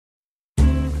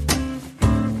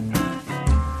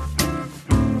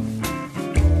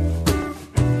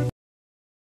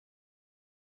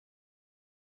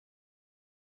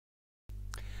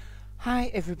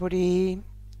Hi everybody,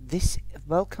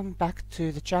 welcome back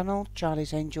to the channel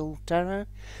Charlie's Angel Tarot,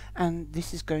 and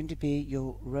this is going to be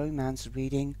your romance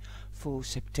reading for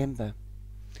September.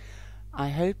 I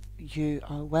hope you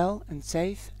are well and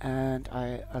safe, and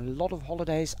a lot of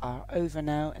holidays are over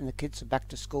now and the kids are back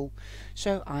to school,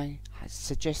 so I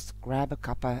suggest grab a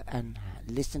cuppa and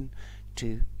listen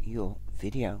to your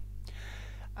video.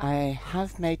 I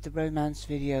have made the romance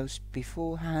videos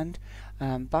beforehand,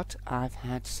 but I've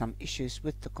had some issues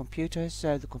with the computer,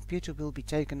 so the computer will be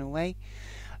taken away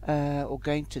or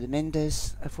going to the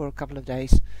menders for a couple of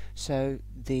days. So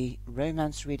the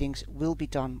romance readings will be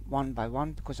done one by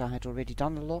one because I had already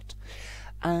done a lot,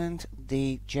 and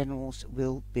the generals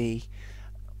will be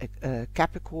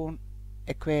Capricorn,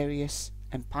 Aquarius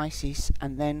and Pisces,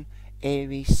 and then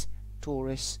Aries,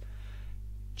 Taurus,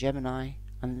 Gemini,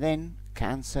 and then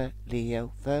Cancer,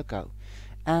 Leo, Virgo.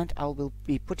 And I will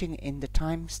be putting in the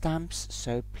timestamps,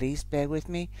 so please bear with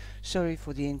me. Sorry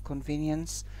for the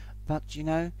inconvenience, but you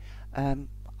know,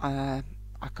 I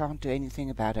can't do anything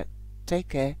about it. Take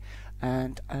care,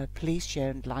 and please share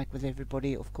and like with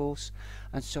everybody, of course.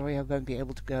 And sorry I won't be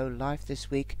able to go live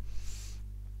this week.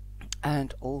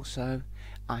 And also,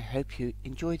 I hope you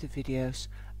enjoy the videos,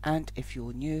 and if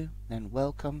you're new, then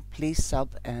welcome. Please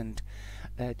sub and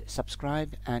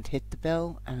subscribe and hit the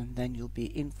bell, and then you'll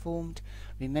be informed.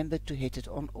 Remember to hit it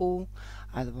on all,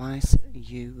 otherwise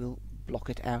you will block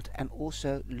it out. And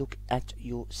also look at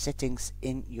your settings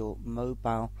in your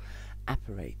mobile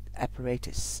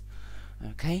apparatus.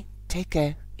 Okay, take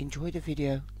care, enjoy the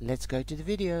video. Let's go to the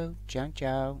video. Ciao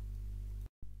ciao.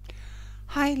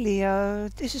 Hi Leo,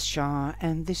 this is Shah,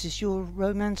 and this is your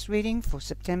romance reading for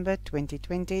September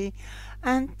 2020,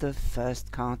 and the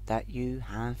first card that you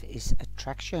have is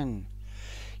attraction.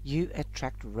 You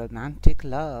attract romantic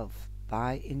love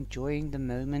by enjoying the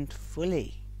moment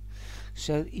fully.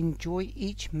 So enjoy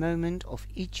each moment of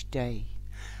each day,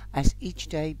 as each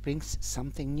day brings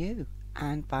something new.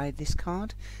 And by this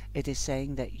card, it is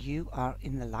saying that you are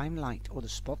in the limelight or the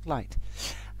spotlight,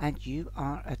 and you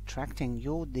are attracting,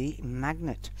 you're the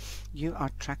magnet. You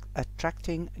are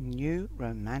attracting new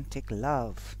romantic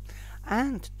love.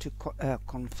 And to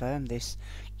confirm this,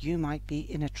 you might be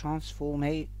in a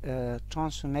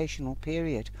transformational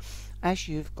period, as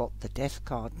you've got the Death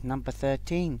card, number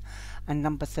 13. And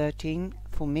number 13,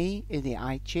 for me, in the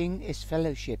I Ching, is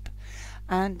fellowship.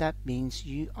 And that means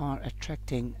you are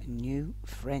attracting new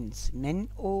friends, men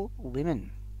or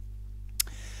women.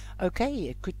 Okay,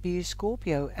 it could be a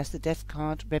Scorpio, as the Death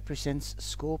card represents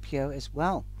Scorpio as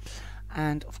well.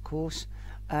 And of course,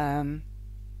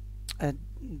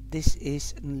 this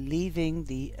is leaving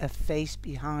the face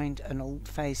behind, an old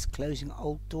face, closing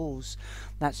old doors.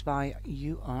 That's why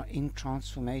you are in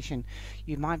transformation.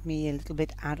 You might be a little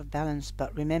bit out of balance,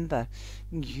 but remember,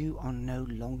 you are no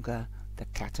longer the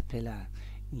caterpillar.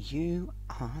 You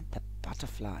are the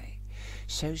butterfly.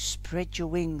 So spread your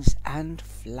wings and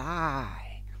fly.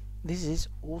 This is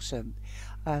awesome.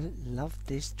 I love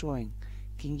this drawing.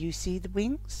 Can you see the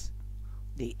wings?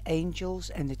 The angels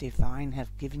and the divine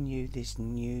have given you this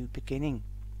new beginning.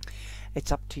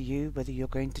 It's up to you whether you're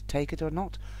going to take it or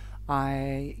not.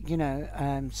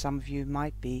 Some of you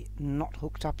might be not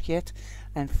hooked up yet,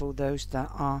 and for those that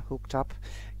are hooked up,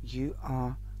 you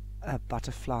are a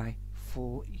butterfly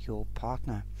for your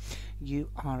partner. You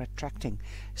are attracting.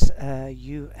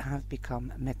 You have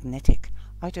become magnetic.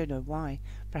 I don't know why.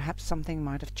 Perhaps something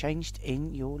might have changed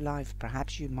in your life.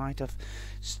 Perhaps you might have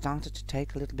started to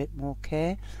take a little bit more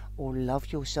care or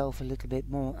love yourself a little bit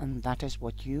more, and that is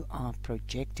what you are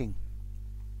projecting.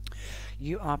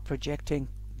 You are projecting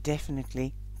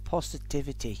definitely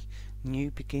positivity, new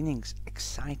beginnings,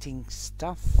 exciting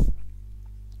stuff.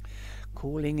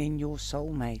 Calling in your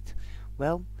soulmate.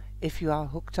 Well, if you are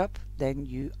hooked up, then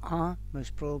you are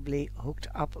most probably hooked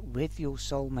up with your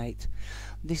soulmate.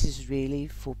 This is really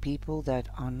for people that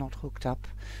are not hooked up,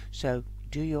 so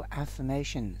do your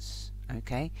affirmations,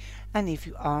 okay? And if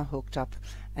you are hooked up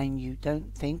and you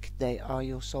don't think they are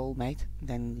your soulmate,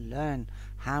 then learn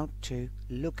how to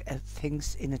look at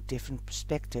things in a different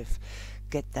perspective.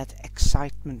 Get that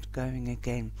excitement going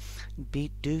again.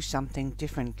 Do something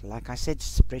different. Like I said,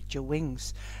 spread your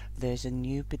wings. There's a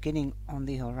new beginning on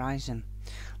the horizon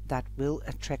that will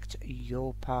attract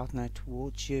your partner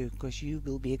towards you, because you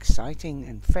will be exciting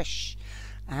and fresh,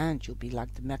 and you'll be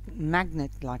like the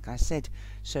magnet, like I said.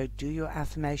 So do your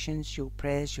affirmations, your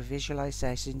prayers, your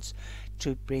visualizations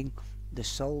to bring the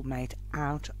soulmate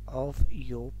out of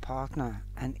your partner.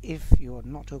 And if you're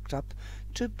not hooked up,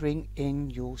 to bring in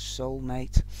your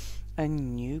soulmate, a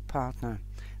new partner.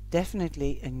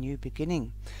 definitely a new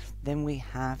beginning. Then we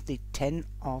have the Ten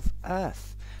of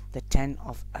Earth. The Ten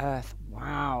of Earth,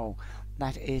 wow,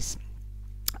 that is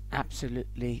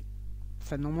absolutely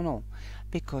phenomenal,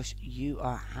 because you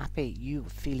are happy, you are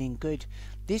feeling good.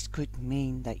 This could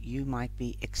mean that you might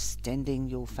be extending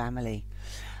your family.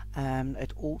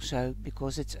 It also,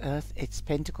 because it's Earth, it's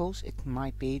Pentacles, it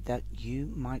might be that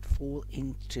you might fall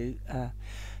into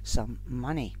some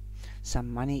money.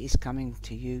 Some money is coming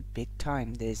to you big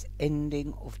time. There's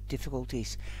ending of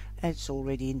difficulties. It's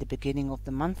already in the beginning of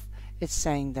the month. It's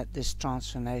saying that there's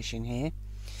transformation here.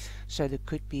 So there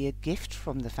could be a gift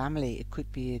from the family. It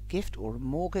could be a gift, or a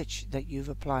mortgage that you've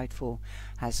applied for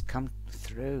has come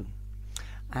through.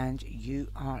 And you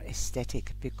are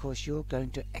ecstatic because you're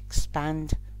going to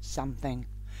expand something.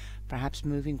 Perhaps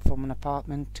moving from an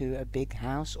apartment to a big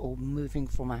house, or moving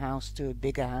from a house to a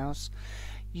bigger house.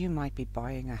 You might be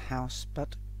buying a house,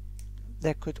 but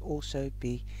there could also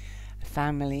be a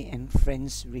family and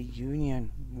friends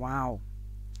reunion. Wow.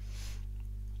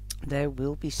 There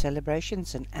will be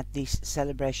celebrations, and at these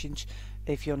celebrations,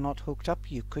 if you're not hooked up,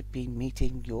 you could be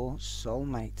meeting your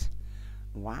soulmate.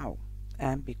 Wow.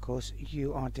 And because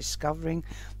you are discovering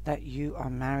that you are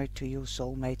married to your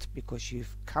soulmate, because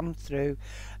you've come through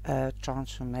a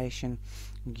transformation,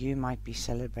 you might be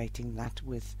celebrating that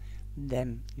with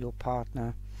them, your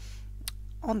partner,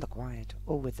 on the quiet,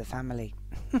 or with the family.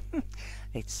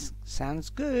 It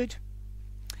sounds good.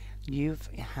 You've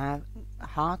had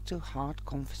heart-to-heart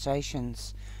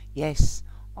conversations. Yes,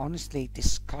 honestly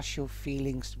discuss your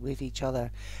feelings with each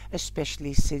other,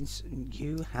 especially since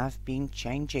you have been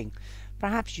changing.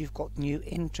 Perhaps you've got new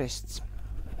interests,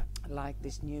 like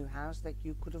this new house that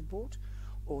you could have bought,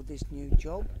 or this new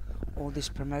job, or this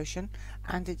promotion,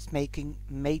 and it's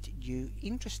made you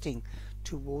interesting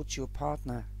towards your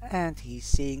partner, and he's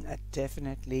seeing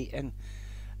definitely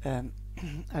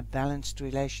a balanced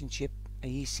relationship.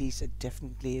 He sees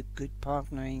definitely a good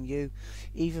partner in you,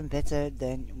 even better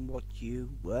than what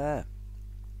you were,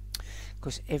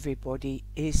 because everybody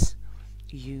is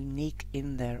unique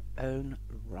in their own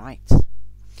right.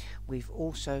 We've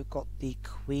also got the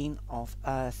Queen of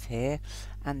Earth here,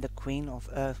 and the Queen of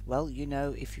Earth, well, you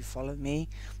know, if you follow me,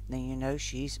 then you know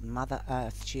she's Mother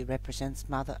Earth. She represents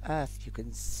Mother Earth. You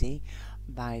can see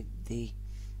by the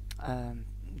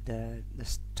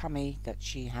tummy that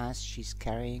she has, she's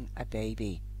carrying a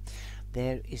baby.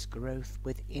 There is growth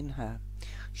within her.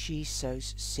 She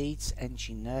sows seeds, and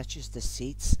she nurtures the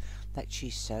seeds that she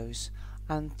sows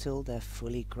until they're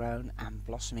fully grown and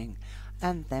blossoming,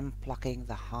 and then plucking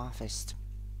the harvest.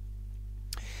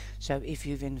 So if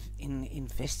you've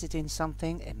invested in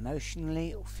something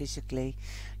emotionally or physically,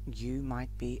 you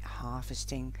might be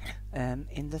harvesting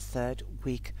in the 3rd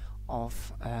week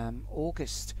of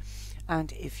August.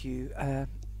 And if you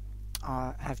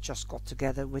have just got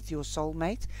together with your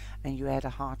soulmate and you had a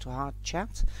heart-to-heart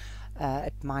chat,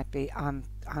 it might be, I'm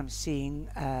seeing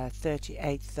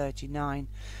 38, 39.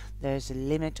 There's a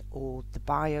limit, or the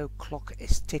bio clock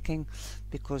is ticking,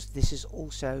 because this is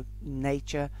also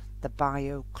nature, the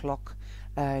bio clock.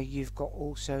 You've got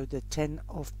also the 10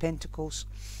 of Pentacles.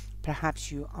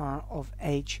 Perhaps you are of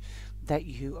age that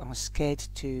you are scared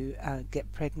to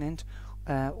get pregnant,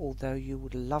 although you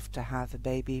would love to have a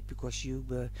baby because you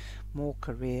were more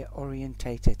career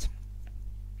orientated,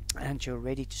 and you're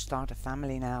ready to start a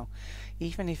family now,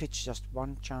 even if it's just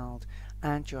one child,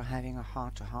 and you're having a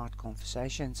heart-to-heart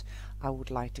conversations. I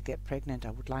would like to get pregnant, I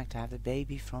would like to have a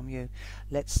baby from you,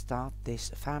 let's start this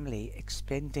family.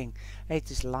 Expanding,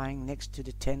 it is lying next to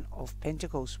the 10 of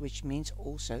Pentacles, which means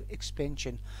also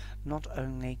expansion, not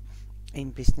only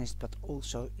in business but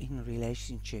also in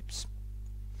relationships.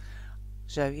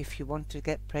 So if you want to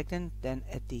get pregnant, then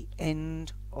at the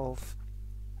end of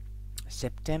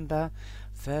September,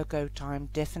 Virgo time,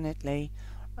 definitely,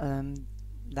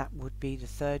 that would be the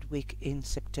 3rd week in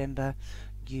September,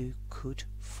 you could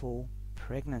fall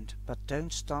pregnant. But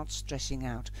don't start stressing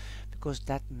out, because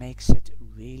that makes it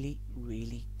really,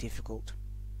 really difficult.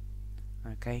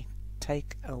 Okay,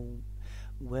 take a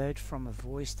word from a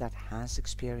voice that has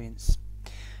experience.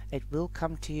 It will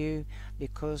come to you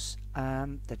because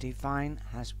the divine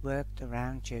has worked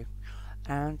around you,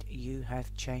 and you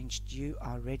have changed. You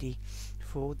are ready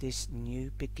for this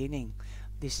new beginning.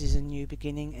 This is a new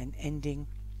beginning, an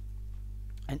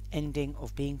ending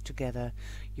of being together.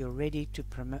 You're ready to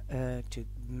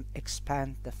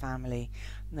expand the family.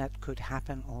 That could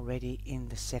happen already in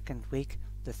the 2nd week,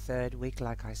 the 3rd week,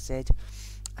 like I said,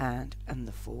 and in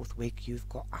the 4th week you've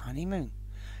got honeymoon.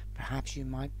 Perhaps you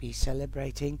might be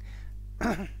celebrating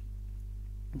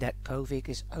that COVID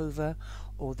is over,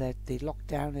 or that the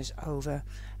lockdown is over,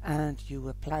 and you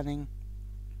were planning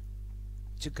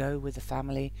to go with the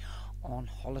family on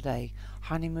holiday.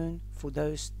 Honeymoon for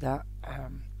those that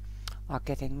are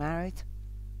getting married.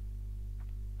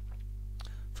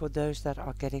 For those that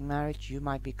are getting married, you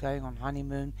might be going on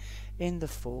honeymoon in the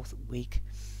 4th week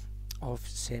of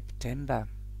September.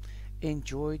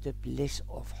 Enjoy the bliss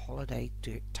of holiday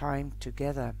time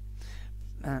together.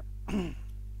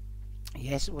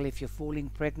 Yes, well, if you're falling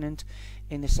pregnant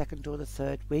in the 2nd or the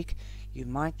 3rd week, you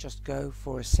might just go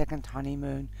for a second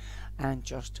honeymoon and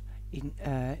just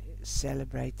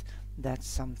celebrate that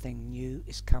something new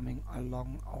is coming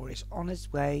along or is on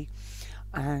its way,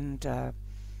 and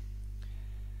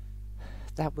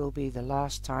that will be the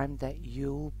last time that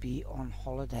you'll be on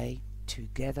holiday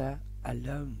together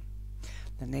alone.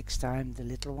 The next time the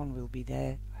little one will be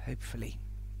there, hopefully,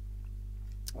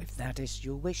 if that is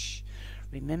your wish.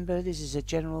 Remember, this is a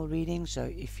general reading,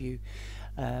 so if it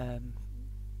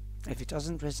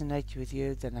doesn't resonate with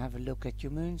you, then have a look at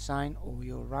your moon sign or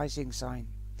your rising sign.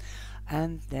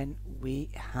 And then we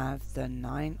have the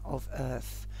 9 of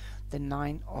Earth. The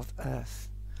 9 of Earth.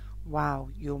 Wow,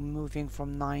 you're moving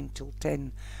from 9 till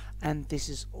 10, and this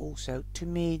is also, to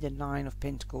me, the 9 of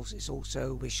Pentacles is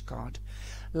also a wish card,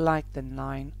 like the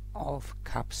 9 of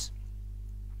Cups.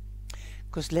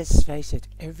 Because let's face it,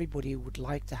 everybody would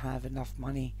like to have enough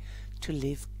money to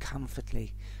live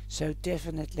comfortably. So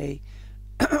definitely,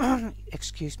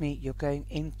 excuse me, you're going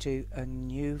into a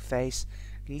new phase,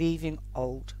 leaving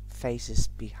old phases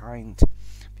behind,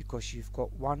 because you've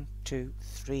got 1, 2,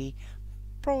 3,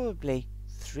 probably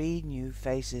 3 new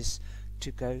phases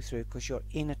to go through, because you're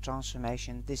in a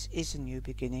transformation. This is a new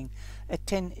beginning. A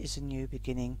 10 is a new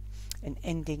beginning, an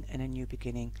ending and a new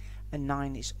beginning. A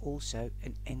 9 is also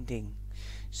an ending.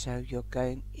 So you're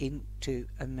going into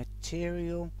a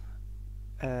material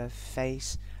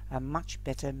phase, a much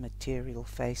better material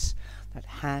phase that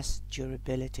has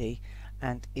durability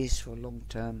and is for long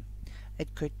term.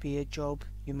 It could be a job.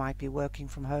 You might be working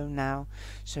from home now,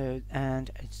 and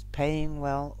it's paying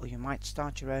well, or you might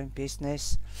start your own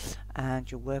business and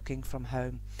you're working from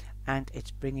home and it's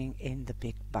bringing in the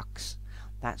big bucks.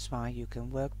 That's why you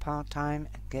can work part-time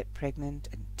and get pregnant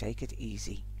and take it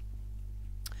easy.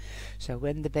 So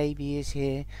when the baby is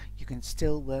here, you can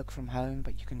still work from home,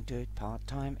 but you can do it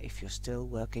part-time if you're still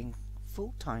working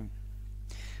full-time,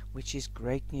 which is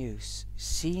great news,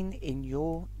 seen in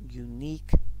your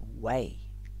unique way.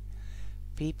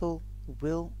 People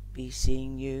will be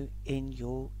seeing you in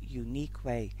your unique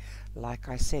way. Like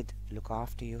I said, look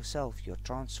after yourself. You're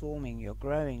transforming, you're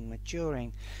growing,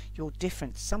 maturing, you're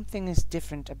different. Something is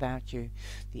different about you.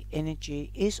 The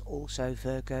energy is also,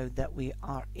 Virgo, that we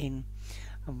are in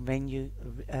when you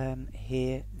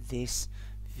hear this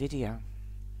video.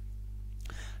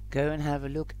 Go and have a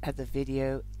look at the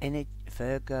video,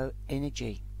 Virgo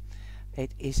energy.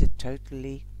 It is a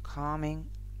totally calmer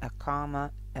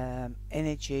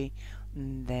energy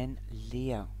than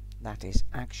Leo. That is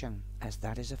action, as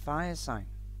that is a fire sign.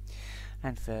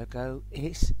 And Virgo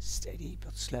is steady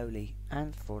but slowly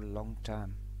and for long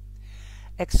term.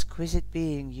 Exquisite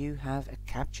being, you have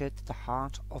captured the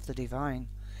heart of the divine,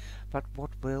 but what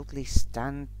worldly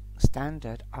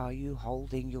standard are you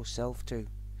holding yourself to?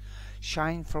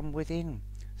 Shine from within,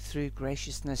 through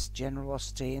graciousness,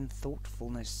 generosity and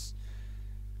thoughtfulness.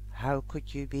 How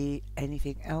could you be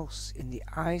anything else in the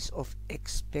eyes of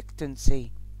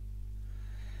expectancy?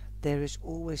 There is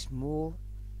always more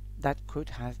that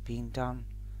could have been done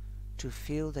to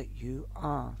feel that you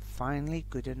are finally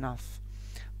good enough.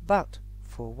 But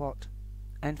for what?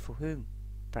 And for whom?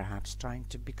 Perhaps trying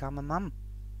to become a mum.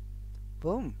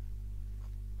 Boom.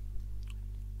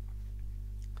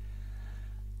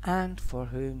 And for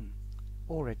whom?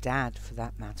 Or a dad, for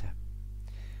that matter.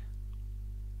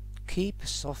 Keep a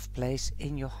soft place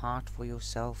in your heart for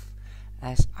yourself,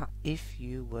 as if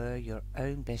you were your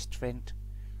own best friend.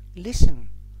 Listen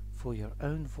for your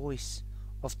own voice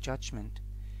of judgment.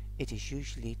 It is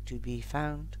usually to be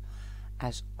found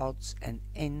as odds and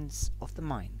ends of the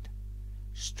mind,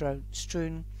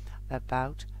 strewn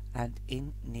about and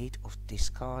in need of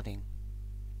discarding.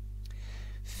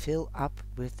 Fill up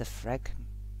with the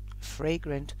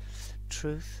fragrant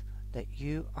truth that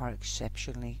you are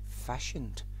exceptionally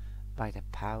fashioned by the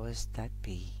powers that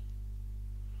be.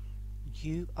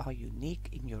 You are unique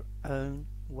in your own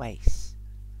ways.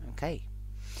 Okay,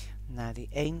 now the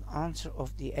answer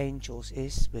of the angels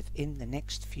is within the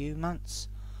next few months.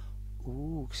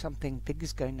 Ooh, something big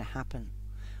is going to happen.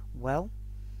 Well,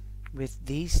 with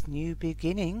these new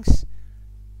beginnings,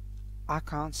 I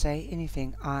can't say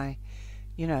anything.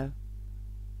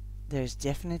 There's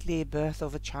definitely a birth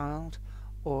of a child,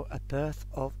 or a birth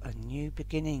of a new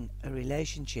beginning, a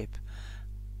relationship,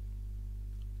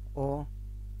 or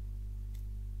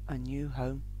a new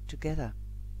home together,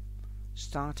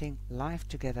 starting life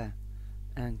together,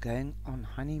 and going on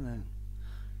honeymoon.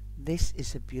 This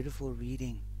is a beautiful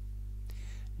reading.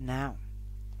 Now,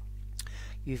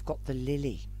 you've got the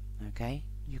lily, okay?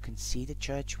 You can see the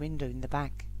church window in the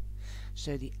back.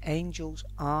 So the angels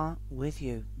are with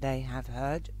you. They have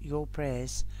heard your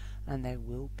prayers and they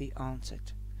will be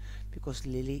answered. Because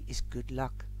lily is good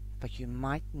luck, but you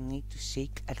might need to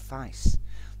seek advice.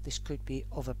 This could be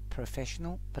of a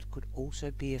professional, but could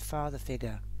also be a father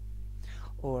figure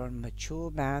or a mature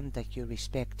man that you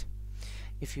respect.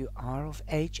 If you are of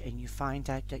age and you find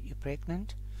out that you're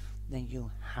pregnant, then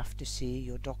you'll have to see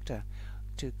your doctor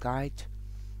to guide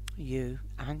you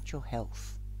and your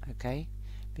health, okay?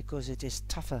 Because it is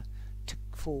tougher to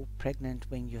fall pregnant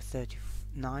when you're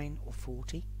 39 or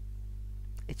 40.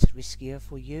 It's riskier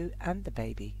for you and the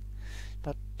baby,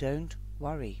 but don't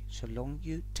worry so long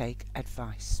you take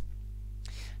advice.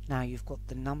 Now you've got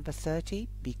the number 30,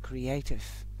 be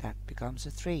creative, that becomes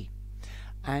a 3.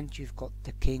 And you've got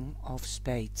the King of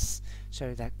Spades,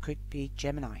 so that could be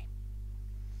Gemini.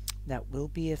 That will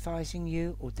be advising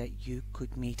you, or that you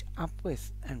could meet up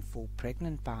with and fall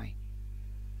pregnant by.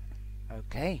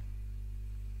 Okay.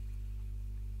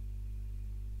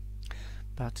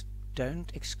 But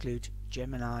don't exclude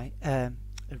Gemini,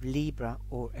 Libra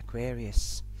or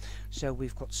Aquarius. So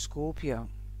we've got Scorpio,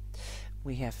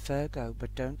 we have Virgo,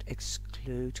 but don't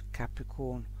exclude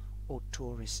Capricorn or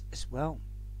Taurus as well.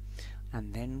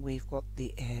 And then we've got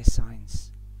the air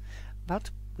signs. But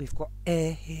we've got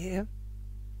air here.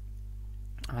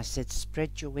 I said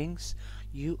spread your wings.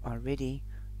 You are ready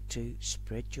to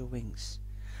spread your wings.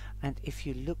 And if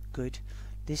you look good,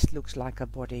 this looks like a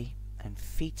body and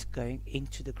feet going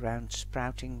into the ground,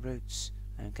 sprouting roots.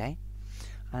 Okay,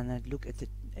 and then look at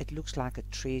it looks like a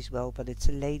tree as well, but it's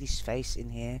a lady's face in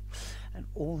here, and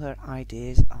all her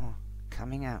ideas are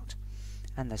coming out,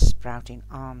 and there's sprouting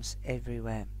arms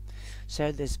everywhere.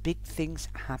 So there's big things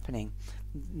happening.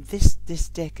 This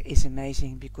deck is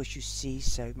amazing because you see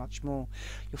so much more.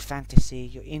 Your fantasy,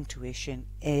 your intuition,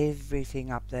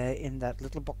 everything up there in that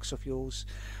little box of yours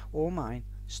or mine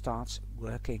starts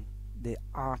working. The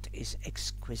art is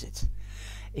exquisite.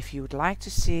 If you would like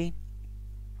to see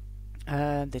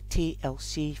the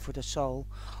TLC for the soul,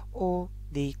 or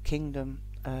the kingdom,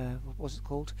 what was it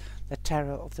called, the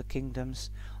Tarot of the Kingdoms,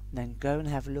 then go and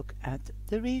have a look at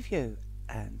the review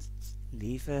and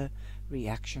leave a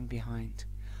reaction behind.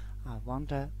 I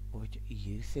wonder what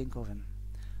you think of them.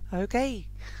 Okay,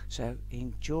 so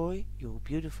enjoy your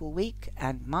beautiful week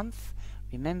and month.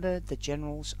 Remember, the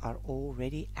generals are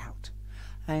already out.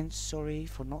 And sorry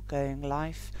for not going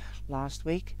live last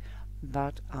week,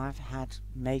 but I've had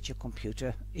major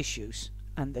computer issues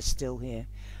and they're still here,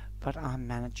 but I'm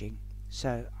managing.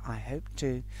 So I hope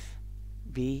to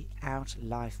be out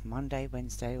live Monday,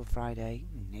 Wednesday or Friday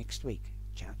next week.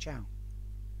 Ciao, ciao.